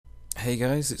Hey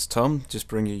guys, it's Tom, just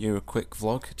bringing you a quick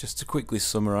vlog, just to quickly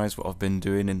summarise what I've been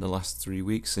doing in the last 3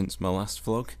 weeks since my last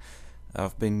vlog.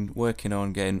 I've been working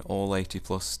on getting all 80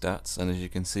 plus stats, and as you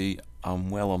can see I'm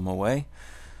well on my way,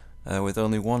 with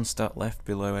only one stat left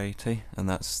below 80, and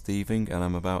that's thieving, and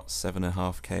I'm about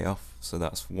 7.5k off, so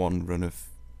that's one run of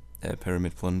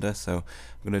pyramid plunder, so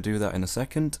I'm going to do that in a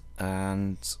second.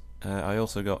 And I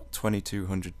also got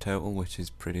 2200 total, which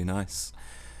is pretty nice.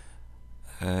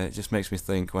 It just makes me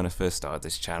think, when I first started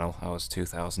this channel I was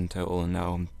 2000 total, and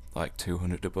now I'm like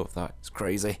 200 above that. It's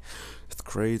crazy. It's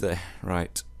crazy.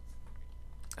 Right.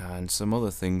 And some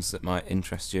other things that might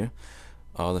interest you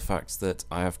are the fact that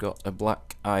I have got a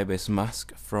black ibis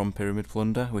mask from Pyramid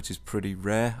Plunder, which is pretty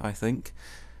rare, I think,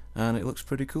 and it looks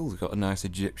pretty cool. It's got a nice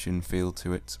Egyptian feel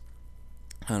to it.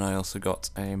 And I also got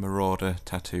a marauder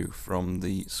tattoo from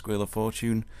the Squeal of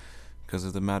Fortune because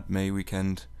of the Mad May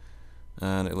weekend,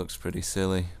 and it looks pretty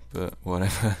silly, but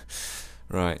whatever.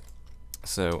 Right,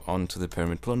 so on to the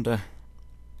Pyramid Plunder.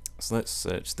 So let's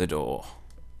search the door.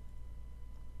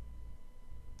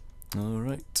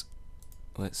 Alright,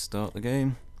 let's start the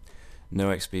game. No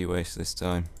XP waste this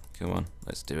time. Come on,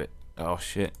 let's do it. Oh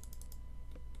shit.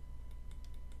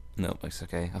 No, it's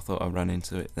okay. I thought I ran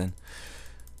into it then.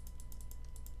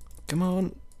 Come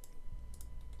on.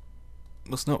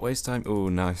 Must not waste time. Oh,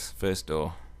 nice. First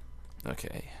door.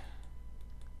 Okay.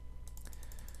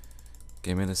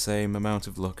 Give me the same amount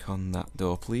of luck on that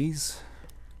door, please.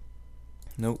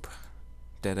 Nope.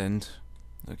 Dead end.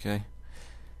 Okay.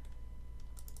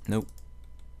 Nope.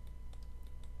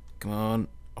 Come on.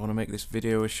 I want to make this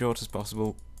video as short as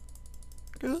possible.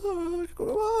 Come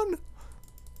on.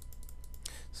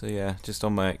 So yeah, just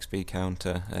on my XP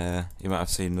counter, you might have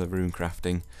seen the rune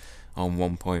crafting on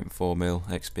 1.4 mil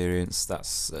experience.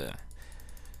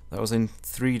 That was in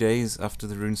 3 days after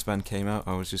the rune span came out.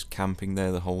 I was just camping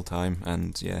there the whole time,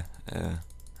 and yeah,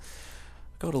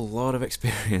 got a lot of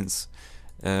experience.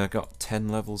 I got 10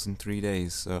 levels in 3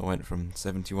 days, so I went from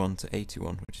 71 to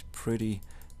 81, which is pretty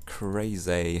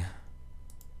crazy.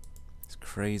 It's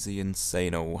crazy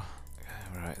insano.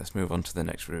 Right, let's move on to the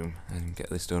next room and get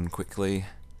this done quickly.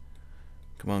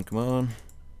 Come on, come on.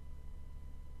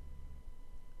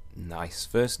 Nice,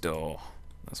 first door.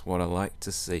 That's what I like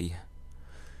to see.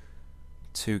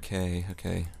 2k,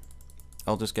 okay.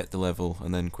 I'll just get the level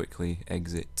and then quickly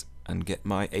exit and get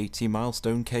my 80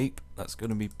 milestone cape. That's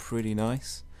going to be pretty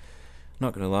nice.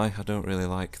 Not going to lie, I don't really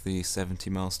like the 70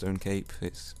 milestone cape.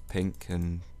 It's pink,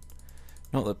 and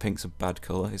not that pink's a bad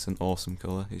colour, it's an awesome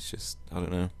colour. It's just, I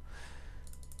don't know,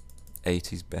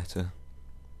 80's better.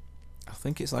 I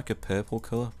think it's like a purple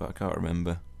colour, but I can't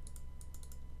remember.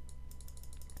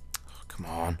 Oh, come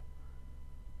on.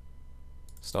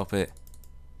 Stop it.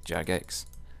 Jagex.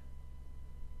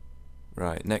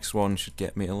 Right, next one should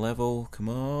get me a level. Come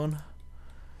on.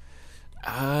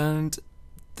 And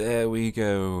there we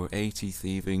go. 80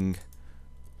 thieving.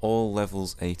 All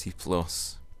levels 80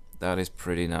 plus. That is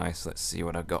pretty nice. Let's see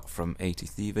what I got from 80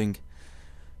 thieving.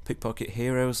 Pickpocket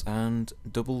heroes and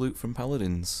double loot from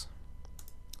paladins.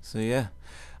 So yeah,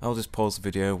 I'll just pause the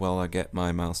video while I get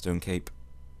my milestone cape.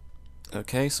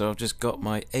 Okay, so I've just got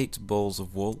my 8 balls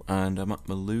of wool and I'm at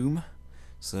my loom.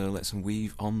 So let's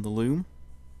weave on the loom.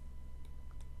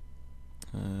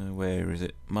 Where is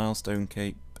it? Milestone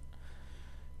cape.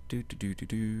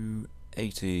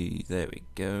 80. There we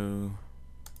go.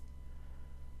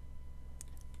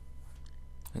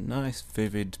 A nice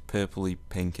vivid purpley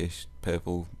pinkish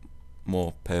purple,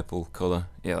 more purple colour.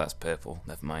 Yeah, that's purple.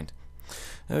 Never mind.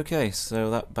 Okay,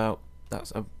 so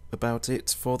that's about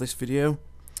it for this video.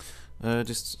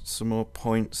 Just some more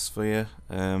points for you.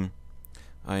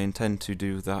 I intend to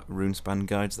do that runespan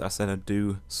guides that I said I'd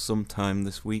do sometime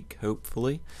this week,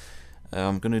 hopefully.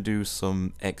 I'm going to do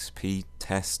some XP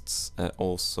tests at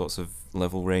all sorts of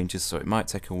level ranges, so it might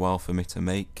take a while for me to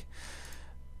make.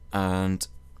 And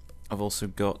I've also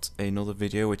got another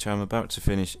video which I'm about to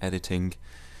finish editing,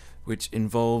 which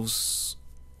includes,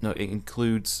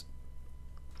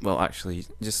 well, actually,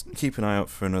 just keep an eye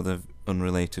out for another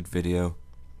unrelated video,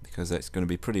 because it's going to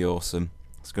be pretty awesome.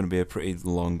 It's going to be a pretty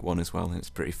long one as well, and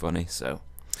it's pretty funny, so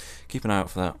keep an eye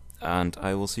out for that, and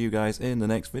I will see you guys in the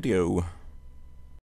next video.